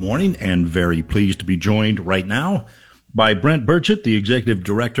Morning, and very pleased to be joined right now by Brent Burchett, the Executive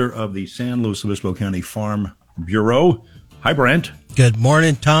Director of the San Luis Obispo County Farm Bureau. Hi, Brent. Good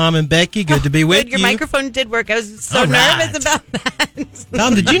morning, Tom and Becky. Good to be with you. Your microphone did work. I was so nervous about that.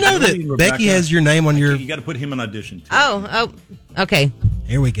 Tom, did you know that Becky has your name on your... You got to put him in audition, too. Oh, okay.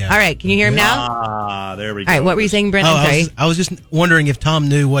 Here we go. All right, can you hear him now? There we go. All right, what were you saying, Brent? I was just wondering if Tom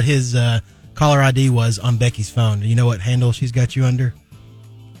knew what his caller ID was on Becky's phone. Do you know what handle she's got you under?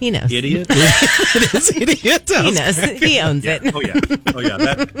 He knows. Idiot? It is idiot. He knows. He owns it. Oh, yeah.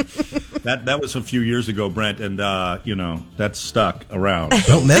 That was a few years ago, Brent, and, that's stuck around.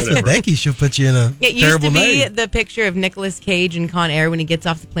 So don't mess with Becky. She'll put you in a terrible name. It used to be the picture of Nicolas Cage in Con Air when he gets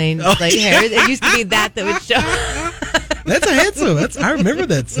off the plane. Hair. It used to be that would show. That's a handsome. I remember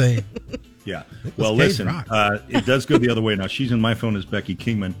that scene. Yeah. Well, listen, it does go the other way now. She's in my phone as Becky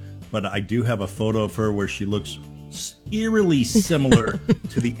Kingman, but I do have a photo of her where she looks eerily similar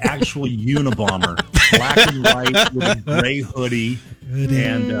to the actual Unabomber, black and white with a gray hoodie,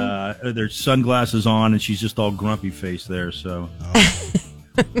 and there's sunglasses on, and she's just all grumpy face there. So,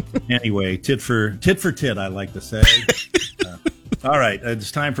 anyway, tit for tit, I like to say. All right, it's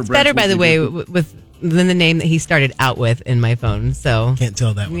time for better, by the way, than the name that he started out with in my phone. So can't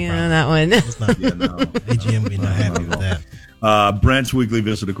tell that one. Yeah, that one. AGM would be not happy with that. Brent's Weekly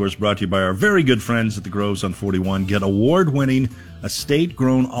Visit, of course, brought to you by our very good friends at the Groves on 41. Get award-winning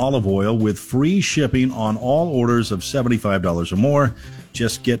estate-grown olive oil with free shipping on all orders of $75 or more.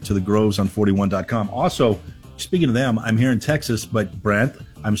 Just get to thegroveson41.com. Also, speaking of them, I'm here in Texas, but Brent,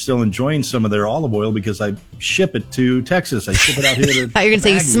 I'm still enjoying some of their olive oil because I ship it to Texas. I ship it out here to I thought you were going to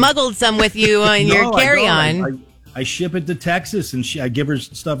say you smuggled some with you in your carry-on. I ship it to Texas, and I give her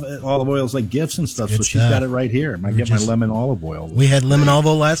stuff, olive oils like gifts and stuff, so she's stuff. got it right here. I might get my lemon olive oil. We had lemon olive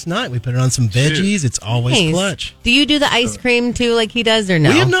oil last night. We put it on some veggies. It's always clutch. Do you do the ice cream, too, like he does, or no?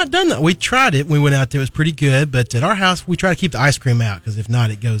 We have not done that. We tried it. We went out there. It was pretty good, but at our house, we try to keep the ice cream out, because if not,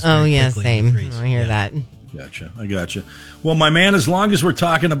 it goes very quickly. Same. I hear that. I gotcha. Well, my man, as long as we're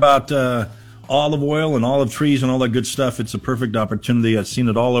talking about olive oil and olive trees and all that good stuff, it's a perfect opportunity. I've seen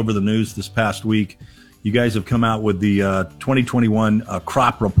it all over the news this past week. You guys have come out with the 2021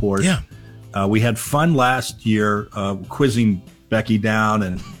 crop report. Yeah. We had fun last year quizzing Becky down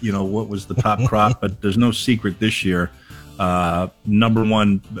and, what was the top crop, but there's no secret this year. Number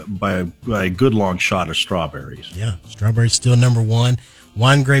one by a good long shot of strawberries. Yeah, strawberries still number one.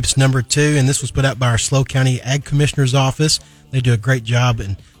 Wine grapes number two, and this was put out by our SLO County Ag Commissioner's Office. They do a great job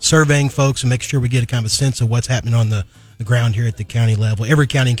in surveying folks and making sure we get a kind of a sense of what's happening on the ground here at the county level. Every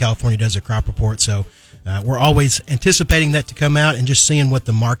county in California does a crop report, so we're always anticipating that to come out and just seeing what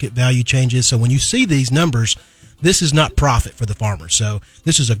the market value change is. So when you see these numbers, this is not profit for the farmer. So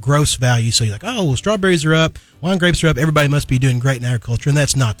this is a gross value. So you're like, oh, well, strawberries are up, wine grapes are up, everybody must be doing great in agriculture, and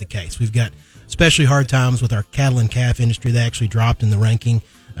that's not the case. We've got especially hard times with our cattle and calf industry. They actually dropped in the ranking,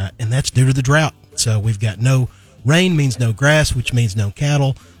 and that's due to the drought. So we've got no rain means no grass, which means no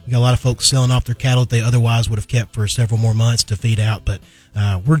cattle. We got a lot of folks selling off their cattle that they otherwise would have kept for several more months to feed out. But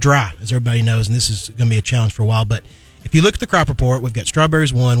we're dry, as everybody knows, and this is going to be a challenge for a while. But if you look at the crop report, we've got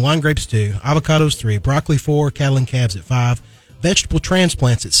strawberries 1, wine grapes 2, avocados 3, broccoli 4, cattle and calves at 5, vegetable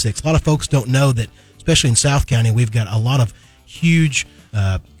transplants at 6. A lot of folks don't know that, especially in South County, we've got a lot of huge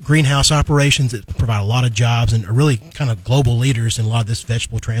greenhouse operations that provide a lot of jobs and are really kind of global leaders in a lot of this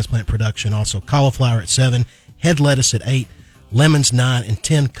vegetable transplant production. Also, cauliflower at 7, head lettuce at 8, lemons 9, and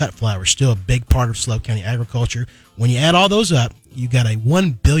 10 cut flowers. Still a big part of SLO County agriculture. When you add all those up, you got a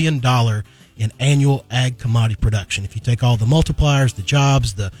 $1 billion in annual ag commodity production. If you take all the multipliers, the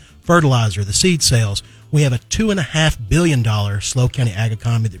jobs, the fertilizer, the seed sales, we have a $2.5 billion SLO County ag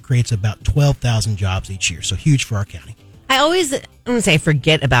economy that creates about 12,000 jobs each year. So huge for our county. I always, I'm going to say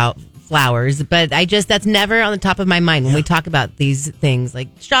forget about flowers, but that's never on the top of my mind when we talk about these things like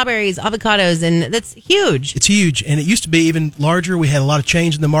strawberries, avocados, and that's huge. It's huge, and it used to be even larger. We had a lot of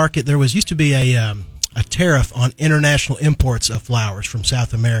change in the market. There used to be a tariff on international imports of flowers from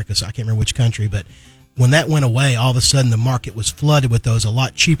South America, so I can't remember which country, but when that went away, all of a sudden the market was flooded with those a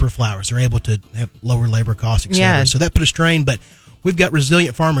lot cheaper flowers. They're able to have lower labor costs, et cetera. Yeah. So that put a strain, but we've got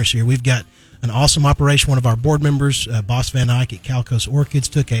resilient farmers here. We've got an awesome operation. One of our board members, Boss Van Eyck at Calcos Orchids,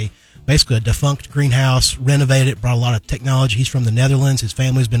 took basically a defunct greenhouse, renovated it, brought a lot of technology. He's from the Netherlands. His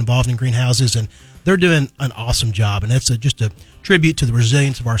family's been involved in greenhouses, and they're doing an awesome job. And that's just a tribute to the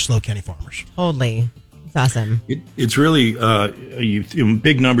resilience of our SLO County farmers. Totally. It's awesome. It's really,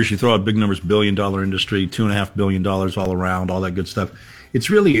 big numbers, you throw out big numbers, $1 billion industry, $2.5 billion all around, all that good stuff. It's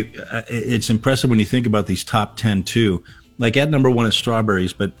really, it's impressive when you think about these top 10 too. Like at number one is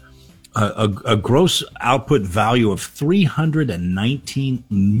strawberries, but a gross output value of $319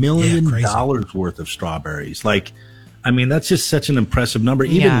 million worth of strawberries. Like, I mean, that's just such an impressive number.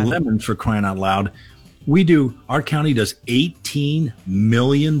 Even lemons, for crying out loud. Our county does $18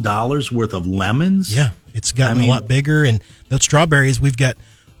 million worth of lemons. Yeah, it's gotten a lot bigger. And those strawberries, we've got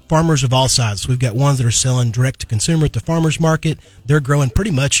farmers of all sizes. We've got ones that are selling direct to consumer at the farmer's market. They're growing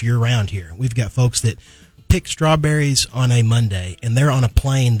pretty much year round here. We've got folks that pick strawberries on a Monday, and they're on a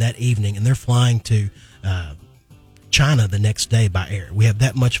plane that evening, and they're flying to China the next day by air. We have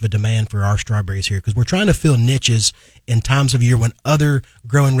that much of a demand for our strawberries here because we're trying to fill niches in times of year when other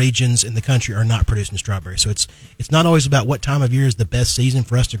growing regions in the country are not producing strawberries. So it's not always about what time of year is the best season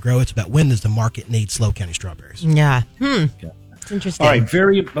for us to grow. It's about when does the market need SLO County strawberries. Yeah. It's interesting. All right,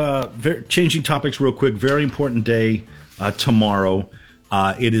 very changing topics real quick. Very important day tomorrow.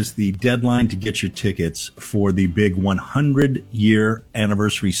 It is the deadline to get your tickets for the big 100-year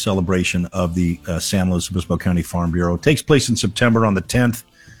anniversary celebration of the San Luis Obispo County Farm Bureau. It takes place in September on the 10th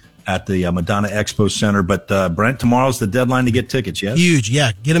at the Madonna Expo Center. But, Brent, tomorrow's the deadline to get tickets, yes? Huge,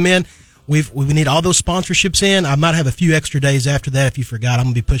 yeah. Get them in. We need all those sponsorships in. I might have a few extra days after that. If you forgot, I'm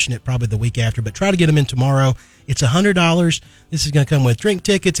going to be pushing it probably the week after. But try to get them in tomorrow. It's $100. This is going to come with drink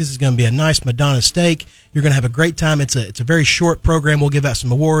tickets. This is going to be a nice Madonna steak. You're going to have a great time. It's a very short program. We'll give out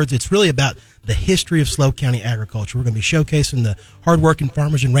some awards. It's really about the history of SLO County agriculture. We're going to be showcasing the hardworking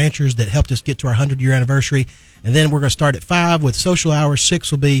farmers and ranchers that helped us get to our 100-year anniversary. And then we're going to start at 5 with social hours.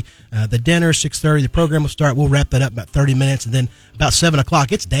 6 will be the dinner. 6:30 the program will start. We'll wrap that up about 30 minutes. And then about 7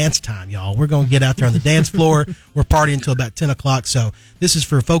 o'clock, it's dance time, y'all. We're going to get out there on the dance floor. We're partying until about 10 o'clock. So this is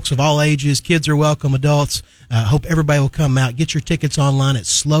for folks of all ages. Kids are welcome, adults. Hope everybody will come out. Get your tickets online at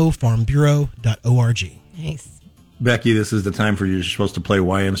slofarmbureau.org. Nice. Becky, this is the time for you. You're supposed to play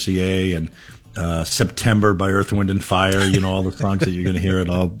YMCA and September by Earth, Wind, and Fire. You know, all the songs that you're going to hear at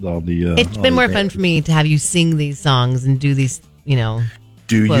all the... it's been more fun for me to have you sing these songs and do these, Do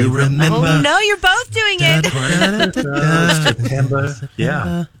you remember? Oh, no, you're both doing it. September.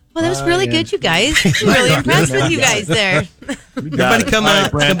 Yeah. Well, that was really good, you guys. I'm really impressed with you guys there. Everybody come out.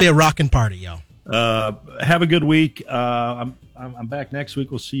 It's going to be a rocking party, y'all. Have a good week. I'm back next week.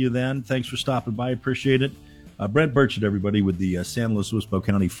 We'll see you then. Thanks for stopping by. Appreciate it. Brent Burchett, everybody, with the San Luis Obispo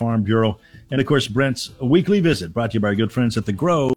County Farm Bureau. And, of course, Brent's weekly visit brought to you by our good friends at The Grove.